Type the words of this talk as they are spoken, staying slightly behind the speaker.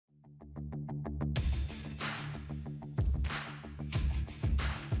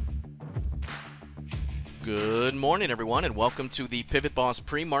Good morning, everyone, and welcome to the PivotBoss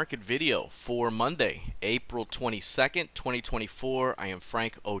pre-market video for Monday, April 22nd, 2024. I am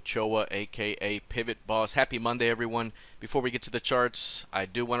Frank Ochoa, aka PivotBoss. Happy Monday, everyone. Before we get to the charts, I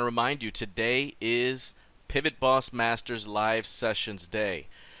do want to remind you today is PivotBoss Masters Live Sessions Day.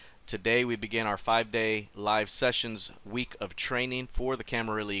 Today we begin our 5-day live sessions week of training for the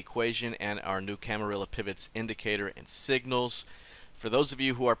Camarilla equation and our new Camarilla Pivots Indicator and signals. For those of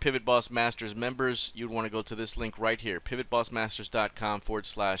you who are PivotBoss Masters members, you'd want to go to this link right here,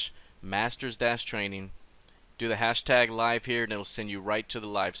 pivotbossmasters.com/masters-training. Do the hashtag live here and it'll send you right to the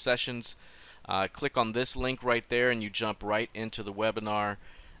live sessions. Click on this link right there and you jump right into the webinar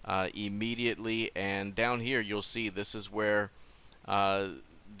immediately. And down here you'll see this is where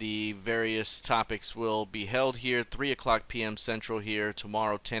the various topics will be held here. 3 o'clock p.m. Central here,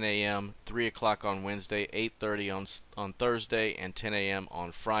 tomorrow 10 a.m., 3 o'clock on Wednesday, 8:30 on Thursday, and 10 a.m.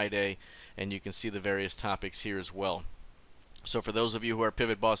 on Friday. And you can see the various topics here as well. So for those of you who are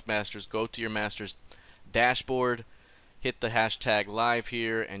PivotBoss Masters, go to your Masters dashboard, hit the hashtag live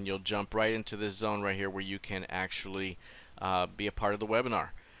here, and you'll jump right into this zone right here where you can actually be a part of the webinar.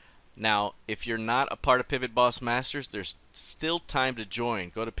 Now, if you're not a part of PivotBoss Masters, there's still time to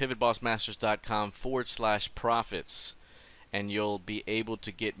join. Go to pivotbossmasters.com/profits and you'll be able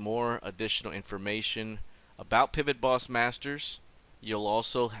to get more additional information about PivotBoss Masters. You'll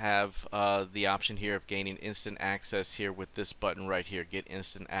also have the option here of gaining instant access here with this button right here, get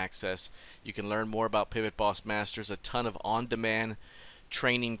instant access. You can learn more about PivotBoss Masters, a ton of on-demand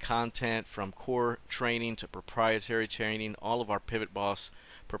training content from core training to proprietary training, all of our PivotBoss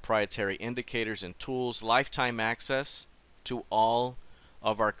proprietary indicators and tools, lifetime access to all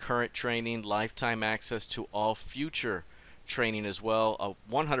of our current training, lifetime access to all future training as well, a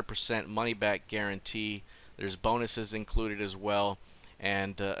 100% money back guarantee. There's bonuses included as well.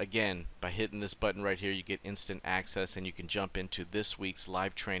 And again, by hitting this button right here, you get instant access and you can jump into this week's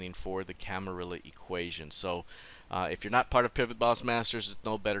live training for the Camarilla equation. So if you're not part of PivotBoss Masters, there's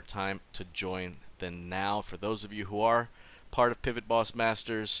no better time to join than now. For those of you who are part of PivotBoss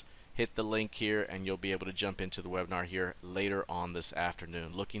Masters, hit the link here and you'll be able to jump into the webinar here later on this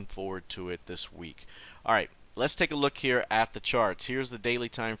afternoon. Looking forward to it this week. All right, let's take a look here at the charts. Here's the daily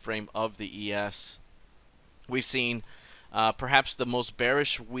time frame of the ES. We've seen perhaps the most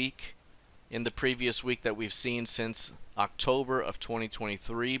bearish week in the previous week that we've seen since October of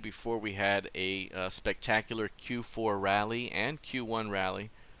 2023, before we had a spectacular Q4 rally and Q1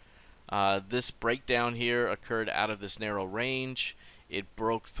 rally. This breakdown here occurred out of this narrow range. It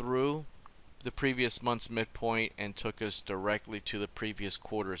broke through the previous month's midpoint and took us directly to the previous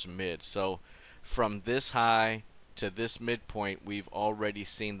quarter's mid. So from this high to this midpoint, we've already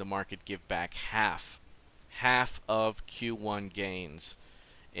seen the market give back half of Q1 gains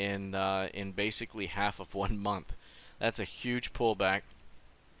in basically half of 1 month. That's a huge pullback.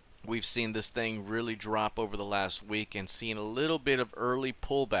 We've seen this thing really drop over the last week and seen a little bit of early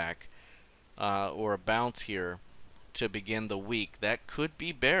pullback or a bounce here to begin the week. That could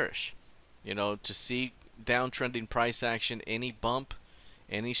be bearish. You know, to see downtrending price action, any bump,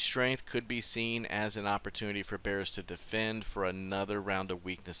 any strength could be seen as an opportunity for bears to defend for another round of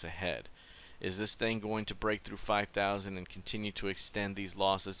weakness ahead. Is this thing going to break through 5,000 and continue to extend these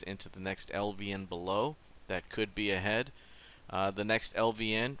losses into the next LVN below? That could be ahead. The next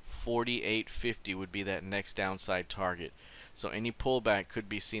LVN, 48.50, would be that next downside target. So any pullback could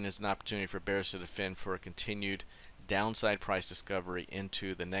be seen as an opportunity for bears to defend for a continued downside price discovery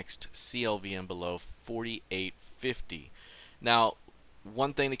into the next CLVN below, 48.50. Now,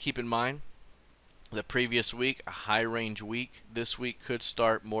 one thing to keep in mind, the previous week, a high range week, this week could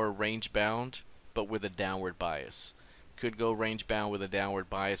start more range bound but with a downward bias. Could go range bound with a downward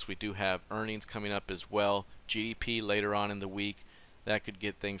bias. We do have earnings coming up as well, GDP later on in the week. That could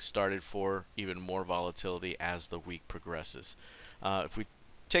get things started for even more volatility as the week progresses. If we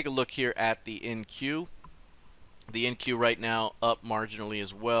take a look here at the NQ, the NQ right now up marginally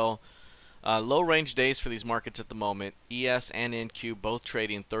as well. Low range days for these markets at the moment. ES and NQ both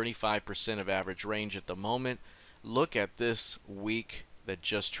trading 35% of average range at the moment. Look at this week that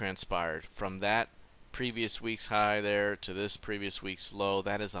just transpired. From that previous week's high there to this previous week's low,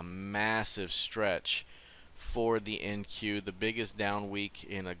 that is a massive stretch for the NQ, the biggest down week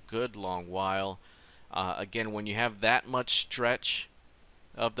in a good long while. Again, when you have that much stretch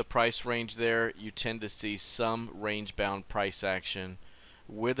of the price range there, you tend to see some range bound price action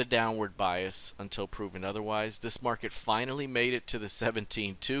with a downward bias until proven otherwise. This market finally made it to the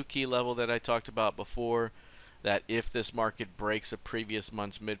 17.2 key level that I talked about before, that if this market breaks a previous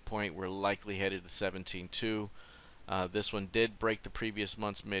month's midpoint, we're likely headed to 17.2. This one did break the previous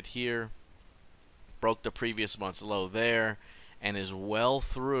month's mid here. broke the previous month's low there, and is well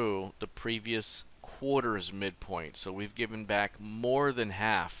through the previous quarter's midpoint. So we've given back more than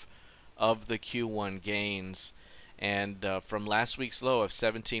half of the Q1 gains, and from last week's low of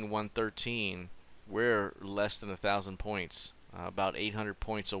 17,113, we're less than 1,000 points, about 800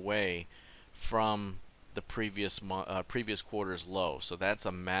 points away from the previous quarter's low. So that's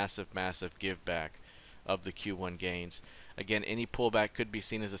a massive give back of the Q1 gains. Again, any pullback could be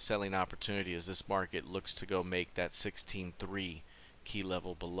seen as a selling opportunity as this market looks to go make that 16.3 key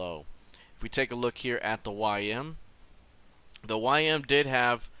level below. If we take a look here at the YM did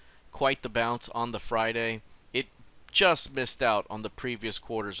have quite the bounce on the Friday. It just missed out on the previous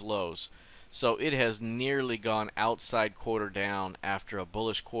quarter's lows. So it has nearly gone outside quarter down after a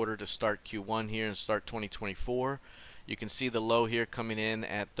bullish quarter to start Q1 here and start 2024. You can see the low here coming in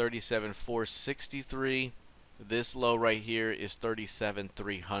at 37,463. This low right here is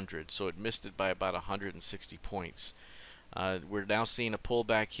 37,300. So it missed it by about 160 points. We're now seeing a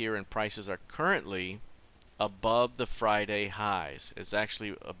pullback here, and prices are currently above the Friday highs. It's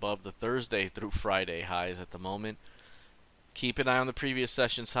actually above the Thursday through Friday highs at the moment. Keep an eye on the previous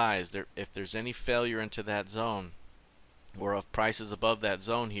session's highs. If there's any failure into that zone, or if prices above that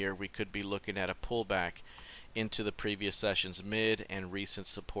zone here, we could be looking at a pullback into the previous session's mid and recent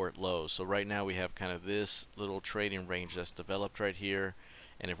support lows. So right now we have kind of this little trading range that's developed right here,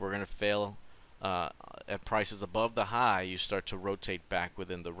 and if we're going to fail at prices above the high, you start to rotate back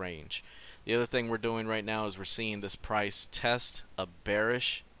within the range. The other thing we're doing right now is we're seeing this price test a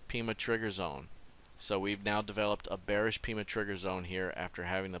bearish PIMA trigger zone. So we've now developed a bearish PIMA trigger zone here after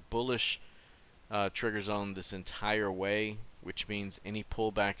having a bullish trigger zone this entire way, which means any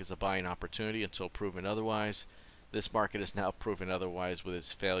pullback is a buying opportunity until proven otherwise. This market is now proven otherwise with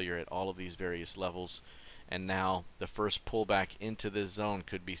its failure at all of these various levels, and now the first pullback into this zone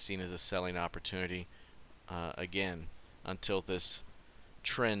could be seen as a selling opportunity again until this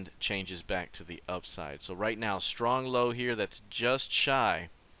trend changes back to the upside. So right now, strong low here that's just shy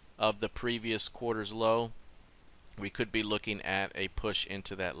of the previous quarter's low. We could be looking at a push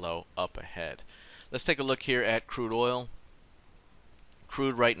into that low up ahead. Let's take a look here at crude oil.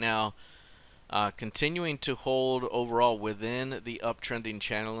 Crude right now continuing to hold overall within the uptrending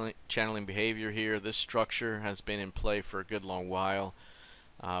channeling behavior here. This structure has been in play for a good long while.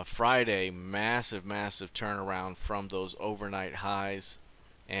 Friday, massive turnaround from those overnight highs,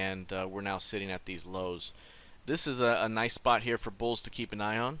 and we're now sitting at these lows. This is a nice spot here for bulls to keep an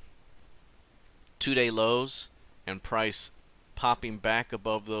eye on. 2-day lows and price popping back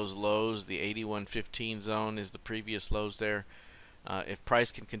above those lows. The 81.15 zone is the previous lows there. If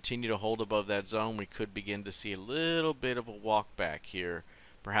price can continue to hold above that zone, we could begin to see a little bit of a walk back here,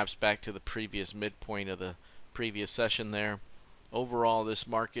 perhaps back to the previous midpoint of the previous session there. Overall, this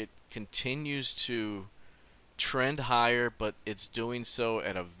market continues to trend higher, but it's doing so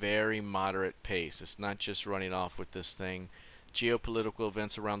at a very moderate pace. It's not just running off with this thing. Geopolitical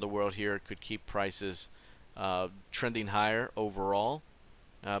events around the world here could keep prices trending higher overall,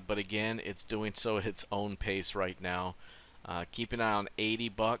 but again, it's doing so at its own pace right now. Keep an eye on 80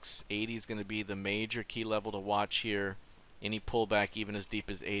 bucks. 80 is going to be the major key level to watch here. Any pullback even as deep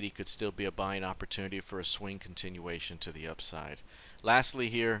as 80 could still be a buying opportunity for a swing continuation to the upside. Lastly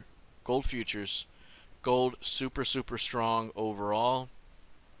here, gold futures. Gold super strong overall,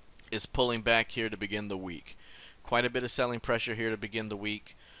 is pulling back here to begin the week. Quite a bit of selling pressure here to begin the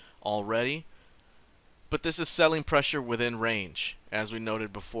week already, but this is selling pressure within range. As we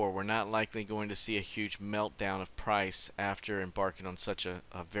noted before, we're not likely going to see a huge meltdown of price after embarking on such a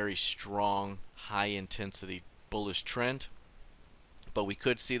very strong, high intensity bullish trend, but we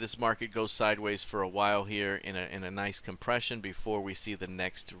could see this market go sideways for a while here in a nice compression before we see the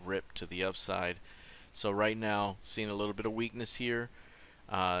next rip to the upside. So right now, seeing a little bit of weakness here.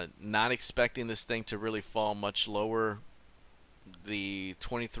 Not expecting this thing to really fall much lower. The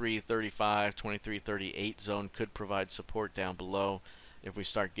 23.35, 23.38 zone could provide support down below if we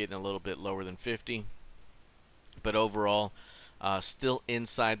start getting a little bit lower than 50. But overall, still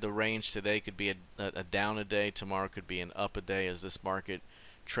inside the range. Today could be a down a day. Tomorrow could be an up a day as this market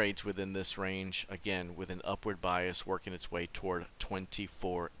trades within this range, again with an upward bias working its way toward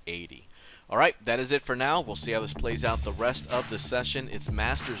 2480. Alright, that is it for now. We'll see how this plays out the rest of the session. It's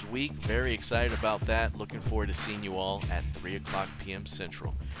Masters Week. Very excited about that. Looking forward to seeing you all at 3 o'clock p.m.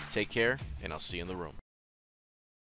 Central. Take care, and I'll see you in the room.